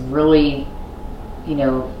is really, you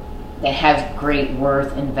know, that has great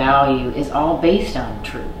worth and value is all based on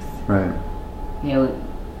truth. Right. You know,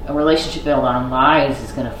 a relationship built on lies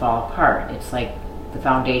is going to fall apart. It's like the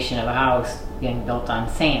foundation of a house being built on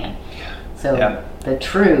sand. So the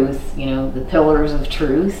truth, you know, the pillars of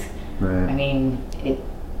truth. Right. I mean,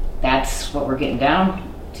 that's what we're getting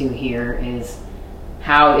down to here is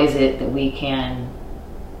how is it that we can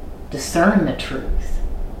discern the truth?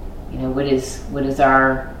 You know,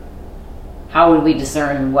 how would we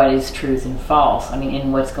discern what is truth and false? I mean,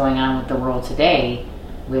 in what's going on with the world today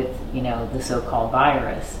with, you know, the so-called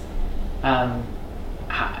virus. And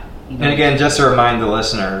again, just to remind the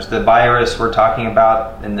listeners, the virus we're talking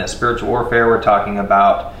about in the spiritual warfare, we're talking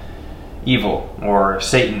about evil or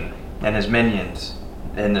Satan and his minions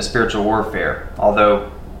in the spiritual warfare. Although,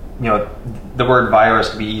 you know, the word virus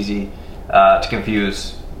can be easy to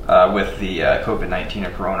confuse with the COVID-19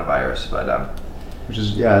 or coronavirus, but which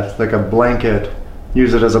is it's like a blanket.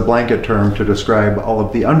 Use it as a blanket term to describe all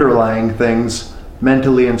of the underlying things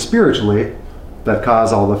mentally and spiritually that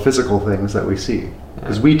cause all the physical things that we see.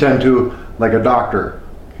 Because we tend to, like a doctor,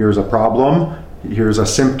 here's a problem, here's a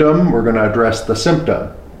symptom, we're going to address the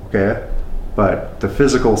symptom, okay? But the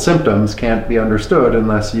physical symptoms can't be understood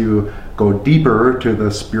unless you go deeper to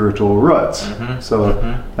the spiritual roots.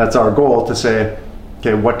 That's our goal, to say,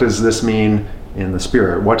 okay, what does this mean in the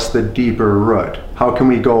spirit? What's the deeper root? How can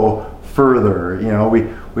we go further? You know, we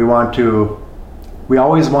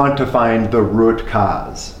always want to find the root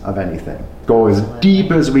cause of anything. Go as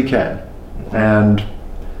deep as we can. And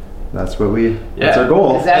that's what that's our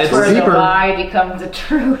goal. That's where the lie becomes the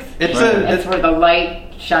truth. That's where the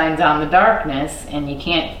light shines on the darkness, and you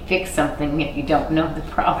can't fix something if you don't know the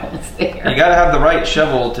problem is there. You got to have the right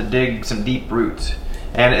shovel to dig some deep roots,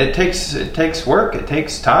 and it takes work. It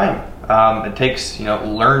takes time. It takes, you know,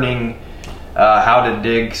 learning how to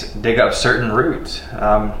dig up certain roots.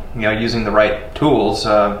 You know, using the right tools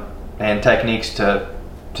and techniques to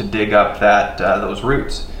dig up those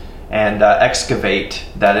roots. And excavate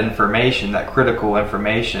that information, that critical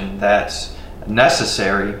information that's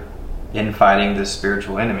necessary in fighting this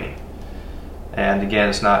spiritual enemy. And again,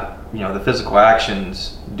 it's not, you know, the physical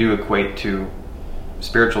actions do equate to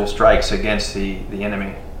spiritual strikes against the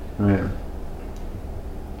enemy. Right.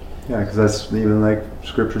 Yeah, because that's even like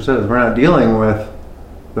Scripture says, we're not dealing with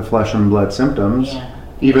the flesh and blood symptoms. Yeah.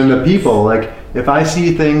 Even the people, like if I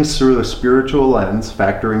see things through the spiritual lens,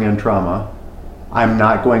 factoring in trauma, I'm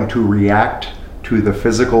not going to react to the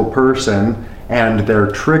physical person and their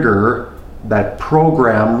trigger, that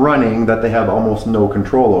program running that they have almost no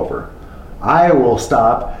control over. I will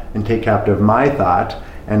stop and take captive my thought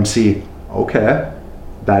and see, okay,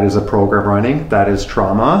 that is a program running, that is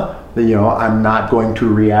trauma. You know, I'm not going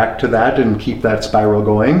to react to that and keep that spiral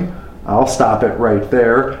going. I'll stop it right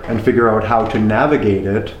there and figure out how to navigate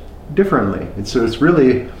it differently. So it's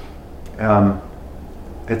really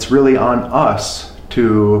on us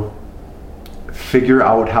to figure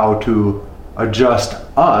out how to adjust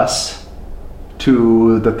us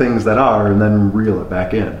to the things that are and then reel it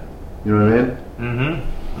back in. You know what I mean?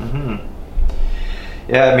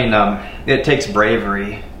 Yeah, I mean, it takes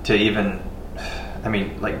bravery to even,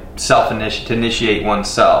 to initiate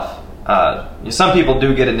oneself. Some people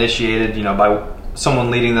do get initiated, by someone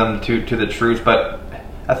leading them to the truth, but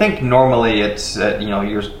I think normally it's,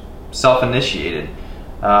 you're self-initiated.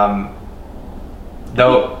 Though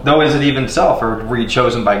is it even self, or were you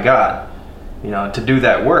chosen by God, to do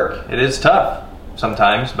that work? It is tough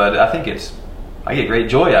sometimes, but I think I get great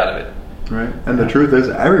joy out of it. Right, and the truth is,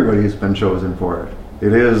 everybody's been chosen for it.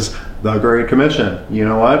 It is the Great Commission. You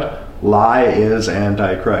know what? Lie is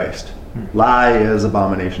Antichrist. Lie is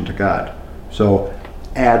abomination to God. So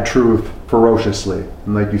add truth ferociously.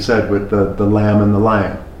 And like you said with the lamb and the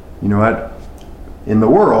lion. You know what? In the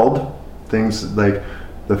world, things like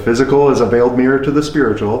the physical is a veiled mirror to the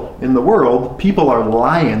spiritual. In the world, people are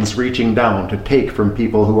lions reaching down to take from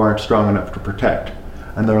people who aren't strong enough to protect.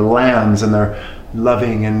 And they're lambs, and they're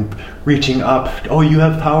loving and reaching up. Oh, you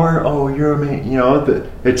have power? Oh, you're amazing.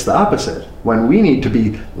 It's the opposite. When we need to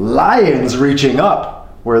be lions reaching up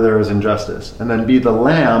where there is injustice, and then be the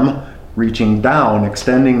lamb reaching down,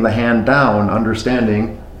 extending the hand down,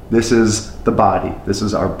 understanding this is the body. This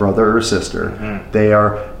is our brother or sister. Mm-hmm. They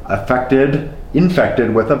are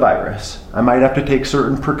infected with a virus. I might have to take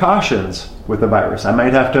certain precautions with a virus. I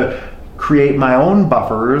might have to create my own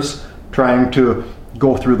buffers trying to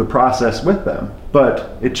go through the process with them.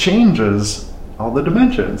 But it changes all the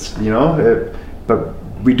dimensions, but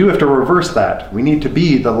we do have to reverse that. We need to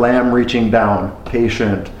be the lamb reaching down,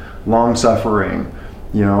 patient, long-suffering,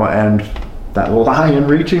 and that lion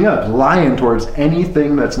reaching up, lion towards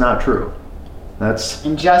anything that's not true. That's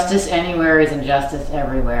injustice anywhere is injustice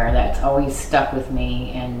everywhere. That's always stuck with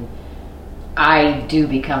me, and I do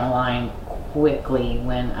become a lion quickly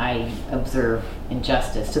when I observe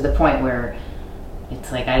injustice, to the point where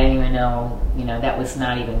it's like I didn't even know, that was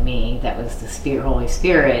not even me. That was the Holy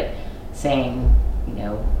Spirit saying,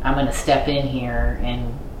 I'm going to step in here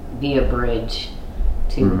and be a bridge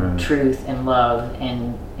to truth and love,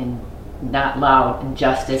 and not allow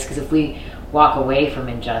injustice. Because if we walk away from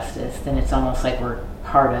injustice, then it's almost like we're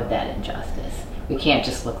part of that injustice. We can't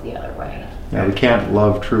just look the other way. Yeah, we can't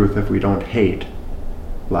love truth if we don't hate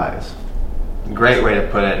lies. Great way to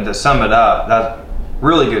put it. And to sum it up, that's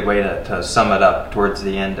really good way to sum it up towards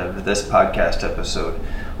the end of this podcast episode.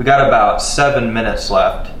 We got about 7 minutes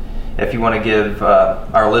left. If you want to give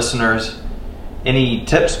our listeners any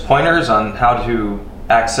tips, pointers on how to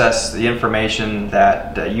access the information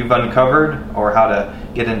that you've uncovered, or how to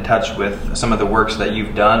get in touch with some of the works that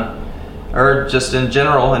you've done, or just in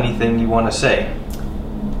general, anything you want to say.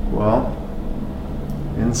 Well,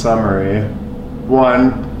 in summary,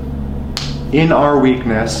 1, in our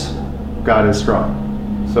weakness, God is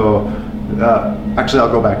strong. So, actually,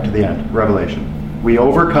 I'll go back to the end. Revelation. We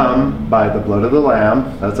overcome by the blood of the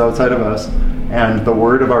Lamb, that's outside of us, and the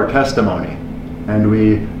word of our testimony. And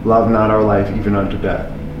we love not our life even unto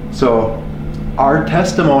death. So, our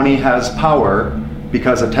testimony has power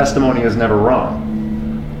because a testimony is never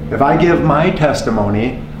wrong. If I give my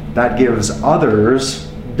testimony, that gives others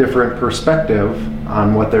different perspective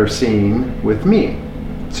on what they're seeing with me.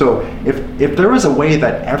 So, if there was a way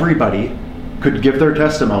that everybody could give their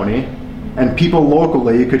testimony, and people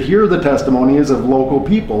locally could hear the testimonies of local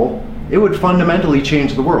people, it would fundamentally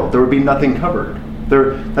change the world. There would be nothing covered.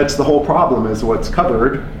 That's the whole problem, is what's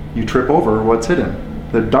covered, you trip over what's hidden.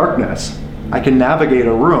 The darkness. I can navigate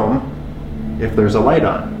a room if there's a light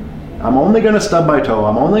on. I'm only going to stub my toe,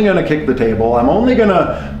 I'm only going to kick the table, I'm only going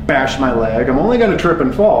to bash my leg, I'm only going to trip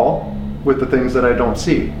and fall with the things that I don't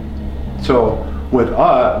see. So with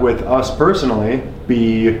us personally,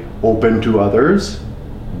 be open to others,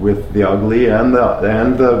 with the ugly and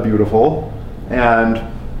the beautiful, and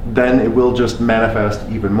then it will just manifest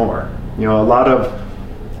even more.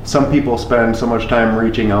 Some people spend so much time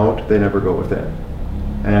reaching out, they never go within.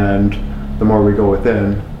 And the more we go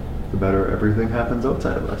within, the better everything happens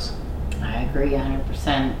outside of us. I agree 100%.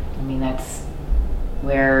 I mean, that's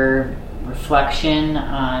where reflection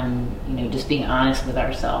on, just being honest with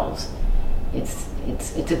ourselves,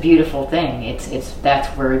 it's a beautiful thing. That's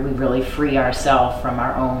where we really free ourselves from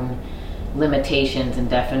our own limitations and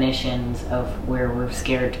definitions of where we're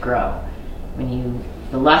scared to grow.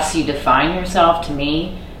 The less you define yourself, to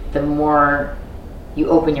me, the more you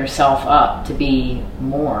open yourself up to be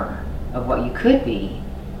more of what you could be,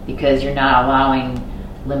 because you're not allowing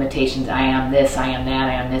limitations. I am this, I am that,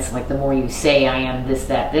 I am this. Like, the more you say I am this,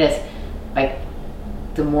 that, this, like,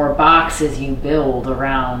 the more boxes you build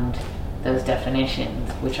around those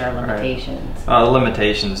definitions, which are limitations. Right.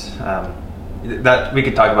 Limitations. That we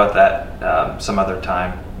could talk about that some other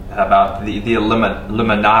time. about the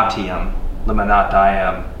Illuminatium,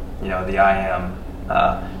 the I am.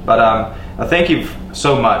 But thank you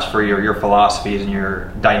so much for your philosophies and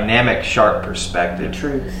your dynamic, sharp perspective. The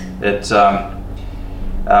truth. It's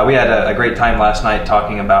we had a great time last night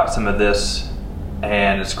talking about some of this,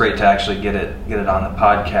 and it's great to actually get it on the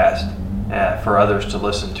podcast for others to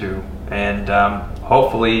listen to, and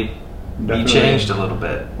hopefully be changed a little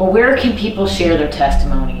bit. Well, where can people share their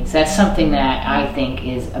testimonies? That's something that I think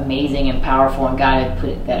is amazing and powerful, and God had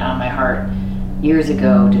put that on my heart years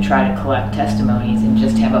ago to try to collect testimonies and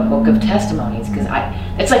just have a book of testimonies, because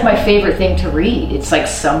it's like my favorite thing to read. It's like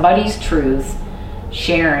somebody's truth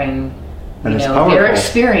sharing, their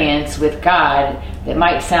experience with God that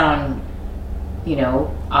might sound,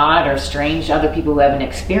 odd or strange to other people who haven't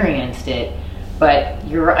experienced it, but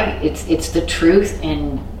you're right. It's the truth,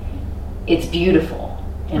 and it's beautiful.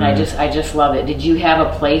 And I just love it. Did you have a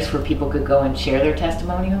place where people could go and share their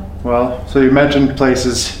testimonial? Well, so you mentioned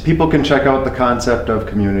places. People can check out the concept of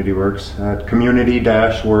Community Works at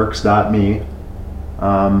community-works.me.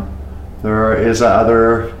 There is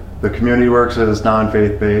the Community Works is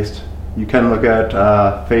non-faith based. You can look at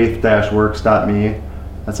faith-works.me.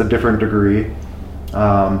 That's a different degree.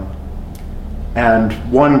 And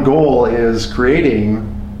one goal is creating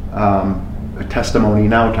a testimony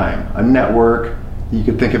now time, a network. You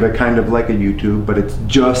could think of it kind of like a YouTube, but it's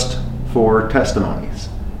just for testimonies.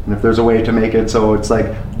 And if there's a way to make it so it's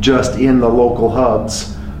like just in the local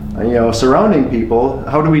hubs, surrounding people,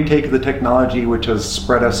 how do we take the technology which has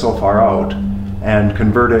spread us so far out and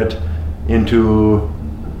convert it into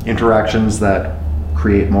interactions that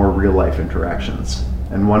create more real life interactions?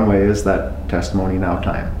 And one way is that testimony now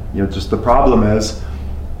time. Just the problem is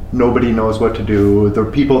nobody knows what to do. The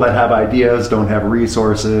people that have ideas don't have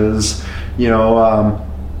resources,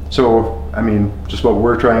 so just what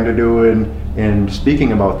we're trying to do in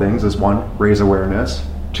speaking about things is, one, raise awareness.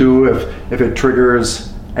 Two, if it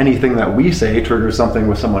triggers anything that we say triggers something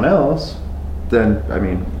with someone else, then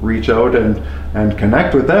reach out and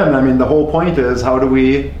connect with them. The whole point is, how do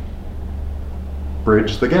we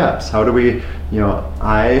bridge the gaps? How do we,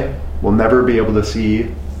 I will never be able to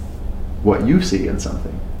see what you see in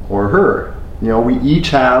something, or her. We each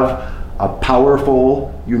have a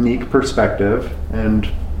powerful, unique perspective, and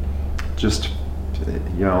just,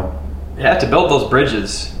 to build those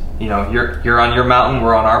bridges, you're on your mountain,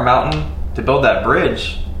 we're on our mountain. To build that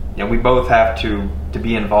bridge, we both have to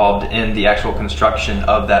be involved in the actual construction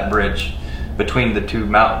of that bridge between the two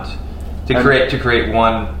mountains to create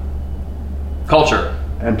one culture.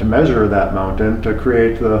 And to measure that mountain, to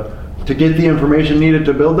get the information needed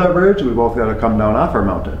to build that bridge, we both got to come down off our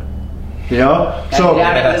mountain. So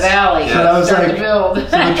down to the valley. So that was so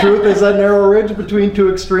the truth is that narrow ridge between two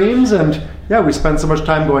extremes, and we spend so much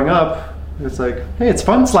time going up. It's like, hey, it's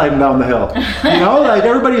fun sliding down the hill. Like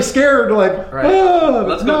everybody's scared. Like,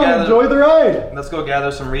 enjoy the ride. Let's go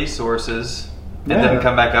gather some resources, and then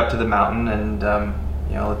come back up to the mountain, and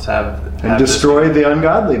let's have destroy the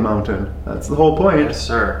ungodly mountain. That's the whole point. Yes,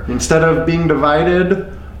 sir. Instead of being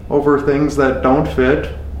divided over things that don't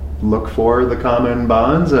fit, look for the common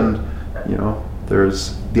bonds, and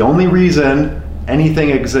there's the only reason anything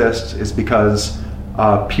exists is because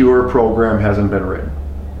a pure program hasn't been written.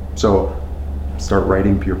 So start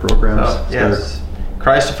writing pure programs. Yes.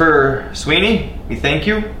 Christopher Sweeney, we thank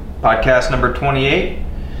you. Podcast number 28.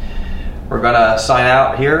 We're gonna sign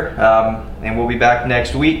out here, and we'll be back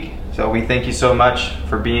next week. So we thank you so much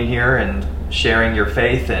for being here and sharing your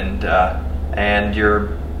faith and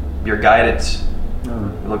your guidance.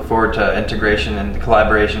 We look forward to integration and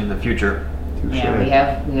collaboration in the future.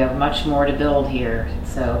 Yeah, we have much more to build here.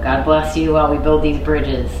 So God bless you while we build these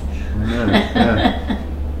bridges. Amen. Yeah.